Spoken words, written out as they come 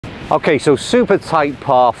Okay, so super tight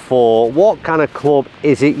par 4. What kind of club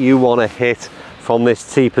is it you want to hit from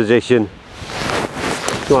this tee position?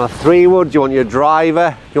 Do you want a 3-wood? Do you want your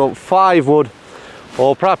driver? Do you want 5-wood?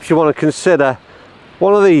 Or perhaps you want to consider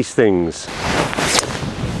one of these things.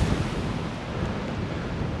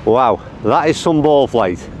 Wow, that is some ball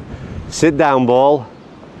flight. Sit down ball.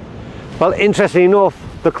 Well, interestingly enough,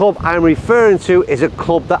 the club I'm referring to is a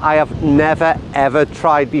club that I have never ever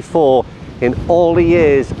tried before in all the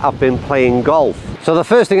years I've been playing golf. So the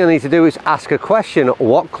first thing I need to do is ask a question.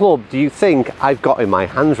 What club do you think I've got in my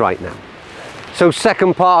hands right now? So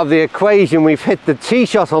second part of the equation, we've hit the tee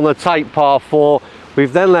shot on the tight par 4.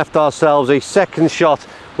 We've then left ourselves a second shot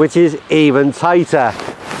which is even tighter.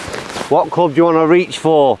 What club do you want to reach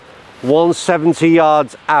for? 170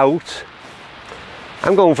 yards out.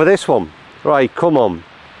 I'm going for this one. Right, come on.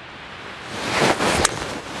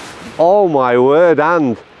 Oh my word,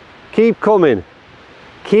 and keep coming,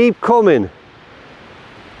 keep coming.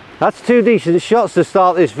 That's 2 decent shots to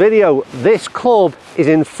start this video. This club is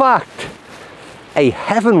in fact a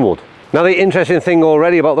Heavenwood. Now the interesting thing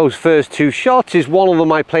already about those first 2 shots is one of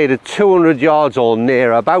them I played at 200 yards or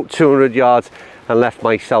near about 200 yards and left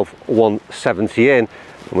myself 170 in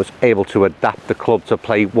and was able to adapt the club to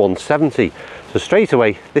play 170. So straight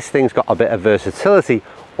away this thing's got a bit of versatility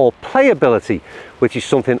or playability, which is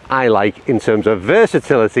something I like in terms of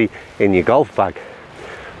versatility in your golf bag.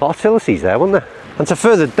 A lot of utilities there, wasn't there? And to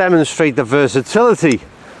further demonstrate the versatility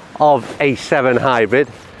of a 7 hybrid,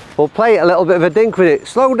 we'll play a little bit of a dink with it.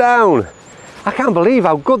 Slow down. I can't believe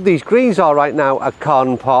how good these greens are right now at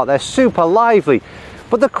Carden Park. They're super lively.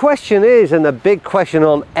 But the question is, and the big question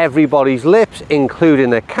on everybody's lips, including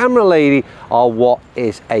the camera lady, are what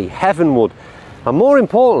is a Heavenwood? And more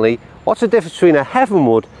importantly, what's the difference between a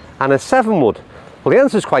Heavenwood and a 7-wood? Well, the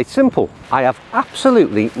answer is quite simple. I have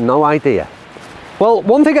absolutely no idea. Well,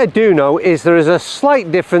 one thing I do know is there is a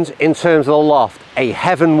slight difference in terms of the loft. A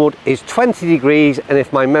Heavenwood is 20 degrees, and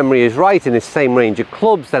if my memory is right, in the same range of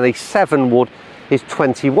clubs, then a 7-wood is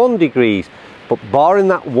 21 degrees. But barring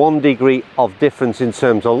that 1 degree of difference in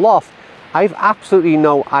terms of loft, I've absolutely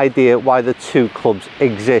no idea why the 2 clubs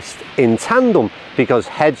exist in tandem, because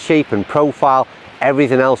head shape and profile,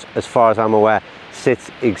 everything else as far as I'm aware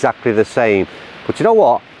sits exactly the same. But you know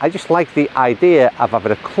what, I just like the idea of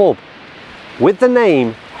having a club with the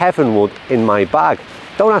name Heavenwood in my bag.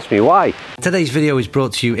 Don't ask me why. Today's video is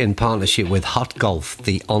brought to you in partnership with Hot Golf,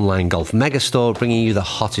 the online golf megastore, bringing you the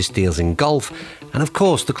hottest deals in golf, and of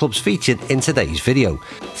course the clubs featured in today's video.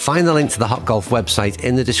 Find the link to the Hot Golf website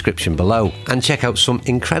in the description below and check out some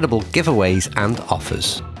incredible giveaways and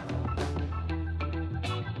offers.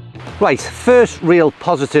 Right, first real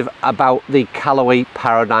positive about the Callaway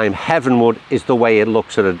Paradym Heavenwood is the way it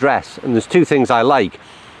looks at address, and there's 2 things I like.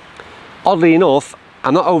 Oddly enough,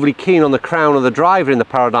 I'm not overly keen on the crown of the driver in the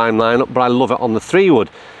Paradym lineup, but I love it on the 3-wood.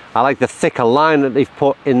 I like the thicker line that they've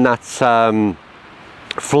put in that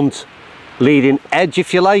front leading edge,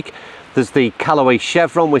 if you like. There's the Callaway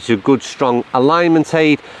chevron, which is a good strong alignment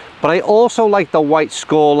aid, but I also like the white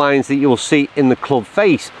score lines that you'll see in the club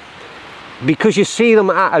face. Because you see them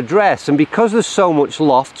at address, and because there's so much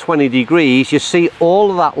loft, 20 degrees, you see all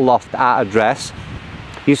of that loft at address.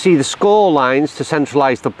 You see the score lines to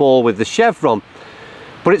centralize the ball with the chevron.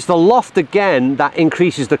 But it's the loft again that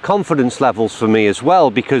increases the confidence levels for me as well,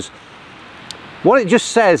 because what it just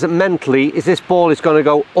says mentally is this ball is going to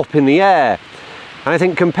go up in the air. And I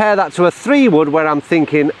think compare that to a 3-wood where I'm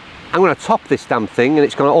thinking I'm going to top this damn thing and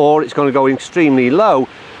it's going to go extremely low.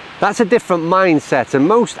 That's a different mindset, and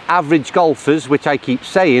most average golfers, which I keep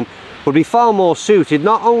saying, would be far more suited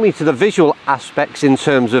not only to the visual aspects in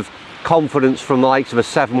terms of confidence from the likes of a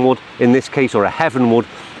 7-wood in this case, or a Heavenwood,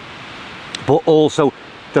 but also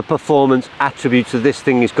the performance attributes that this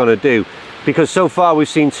thing is going to do. Because so far we've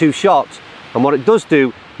seen 2 shots, and what it does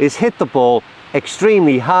do is hit the ball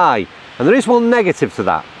extremely high. And there is one negative to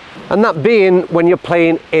that, and that being when you're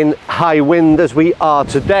playing in high wind as we are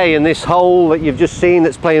today, and this hole that you've just seen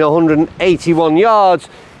that's playing 181 yards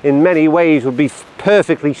in many ways would be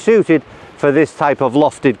perfectly suited for this type of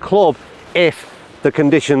lofted club if the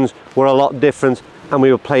conditions were a lot different and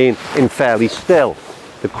we were playing in fairly still.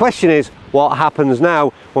 The question is, what happens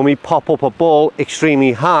now when we pop up a ball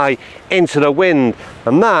extremely high into the wind?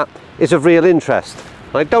 And that is of real interest.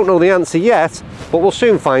 I don't know the answer yet, but we'll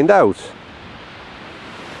soon find out.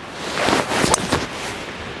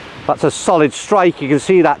 That's a solid strike. You can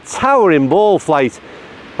see that towering ball flight,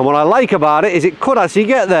 and what I like about it is it could actually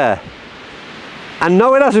get there. And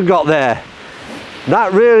no, it hasn't got there.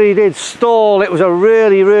 That really did stall. It was a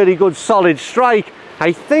really good solid strike.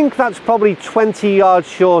 I think that's probably 20 yards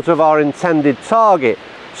short of our intended target.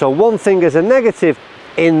 So one thing as a negative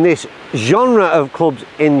in this genre of clubs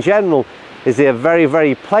in general is they are very,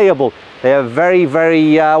 very playable. They are very,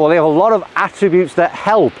 very, well, they have a lot of attributes that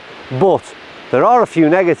help, but there are a few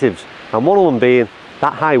negatives, and one of them being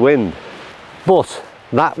that high wind. But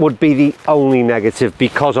that would be the only negative,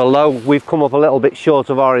 because although we've come up a little bit short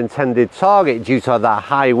of our intended target due to the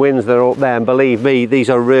high winds that are up there, and believe me, these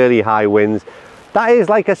are really high winds, that is,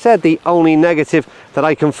 like I said, the only negative that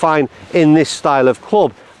I can find in this style of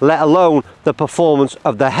club, let alone the performance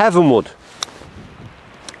of the Heavenwood.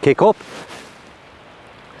 Kick up.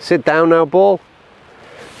 Sit down now, ball.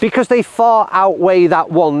 Because they far outweigh that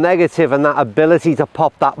one negative, and that ability to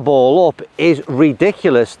pop that ball up is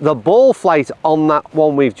ridiculous. The ball flight on that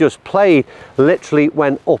one we've just played literally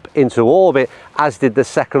went up into orbit, as did the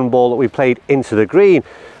second ball that we played into the green.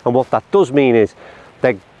 And what that does mean is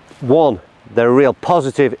they're a real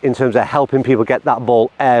positive in terms of helping people get that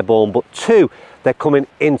ball airborne, but two, they're coming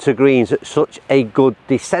into greens at such a good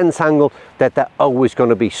descent angle that they're always going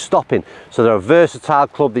to be stopping. So they're a versatile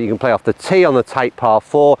club that you can play off the tee on the tight par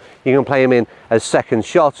 4. You can play them in as second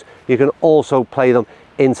shots. You can also play them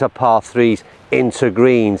into par 3s, into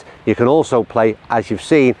greens. You can also play, as you've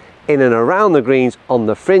seen, in and around the greens on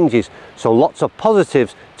the fringes. So lots of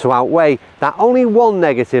positives to outweigh that only one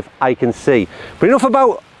negative I can see. But enough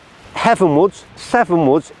about Heavenwoods,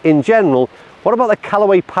 Sevenwoods in general. What about the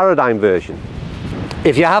Callaway Paradym version?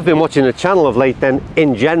 If you have been watching the channel of late, then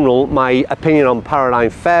in general my opinion on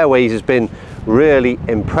Paradym fairways has been really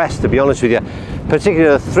impressed, to be honest with you.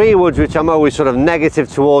 Particularly the 3 woods, which I'm always sort of negative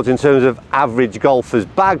towards in terms of average golfers'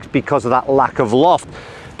 bags because of that lack of loft.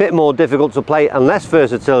 Bit more difficult to play and less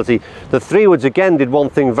versatility. The 3 woods again did one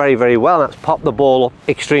thing very, very well, and that's pop the ball up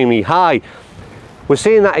extremely high. We're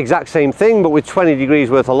seeing that exact same thing, but with 20 degrees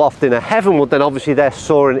worth of loft in a Heavenwood, then obviously they're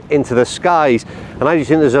soaring into the skies. And I just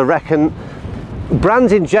think there's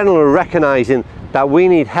brands in general are recognising that we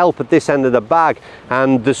need help at this end of the bag,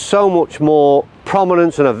 and there's so much more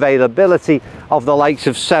prominence and availability of the likes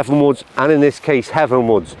of Sevenwoods, and in this case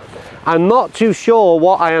Heavenwoods. I'm not too sure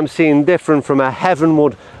what I am seeing different from a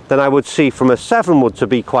Heavenwood than I would see from a Sevenwood, to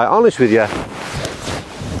be quite honest with you.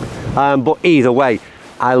 But either way,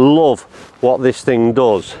 I love what this thing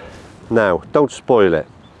does. Now, don't spoil it.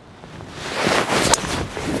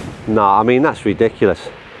 No, I mean, that's ridiculous.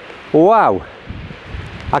 Wow.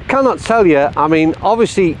 I cannot tell you, I mean,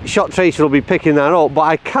 obviously Shot Tracer will be picking that up, but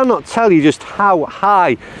I cannot tell you just how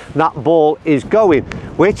high that ball is going,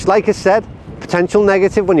 which, like I said, potential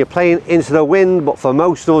negative when you're playing into the wind, but for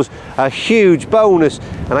most of us, a huge bonus.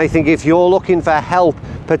 And I think if you're looking for help,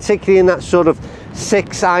 particularly in that sort of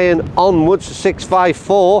 6 iron onwards,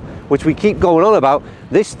 654, which we keep going on about,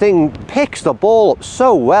 this thing picks the ball up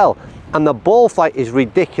so well, and the ball flight is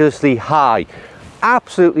ridiculously high.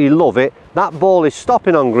 Absolutely love it. That ball is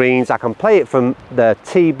stopping on greens. I can play it from the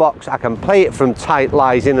tee box, I can play it from tight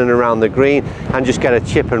lies in and around the green and just get a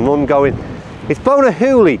chip and run going. It's blown a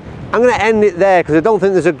hoolie. I'm going to end it there because I don't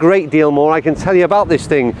think there's a great deal more I can tell you about this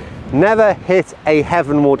thing. Never hit a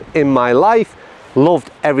Heavenwood in my life. Loved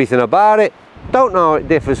everything about it. Don't know how it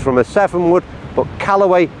differs from a Sevenwood, but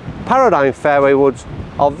Callaway Paradym fairway woods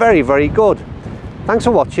are very, very good. Thanks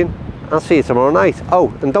for watching. I'll see you tomorrow night.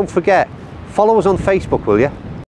 Oh, and don't forget, follow us on Facebook, will you?